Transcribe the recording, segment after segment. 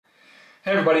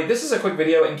Hey everybody, this is a quick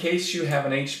video in case you have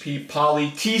an HP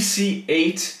Poly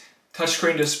TC8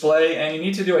 touchscreen display and you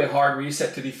need to do a hard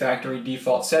reset to the factory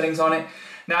default settings on it.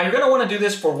 Now you're going to want to do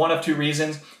this for one of two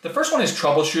reasons. The first one is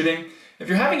troubleshooting. If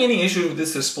you're having any issues with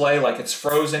this display, like it's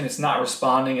frozen, it's not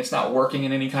responding, it's not working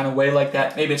in any kind of way like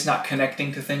that, maybe it's not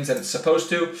connecting to things that it's supposed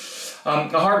to,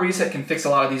 a hard reset can fix a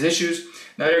lot of these issues.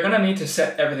 Now you're going to need to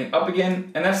set everything up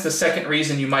again, and that's the second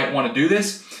reason you might want to do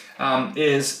this.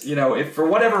 If for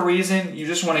whatever reason you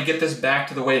just want to get this back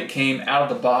to the way it came out of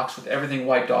the box with everything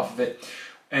wiped off of it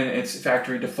and its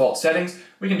factory default settings,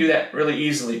 we can do that really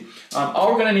easily.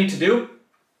 All we're going to need to do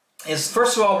is,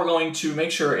 first of all, we're going to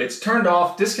make sure it's turned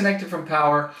off, disconnected from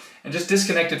power, and just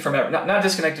disconnected from, not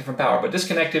disconnected from power, but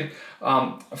disconnected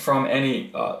from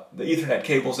any the Ethernet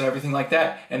cables and everything like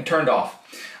that, and turned off.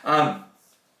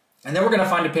 And then we're going to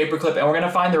find a paper clip and we're going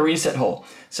to find the reset hole.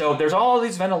 So there's all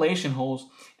these ventilation holes,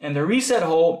 and the reset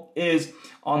hole is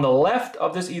on the left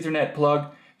of this Ethernet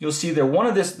plug. You'll see there one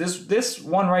of this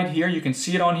one right here. You can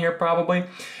see it on here probably.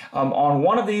 On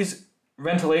one of these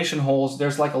ventilation holes,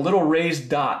 there's like a little raised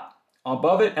dot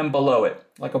above it and below it,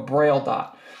 like a braille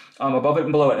dot above it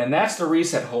and below it, and that's the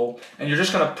reset hole. And you're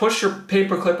just going to push your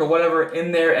paper clip or whatever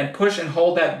in there and push and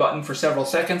hold that button for several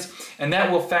seconds, and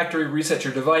that will factory reset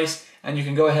your device, and you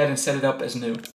can go ahead and set it up as new.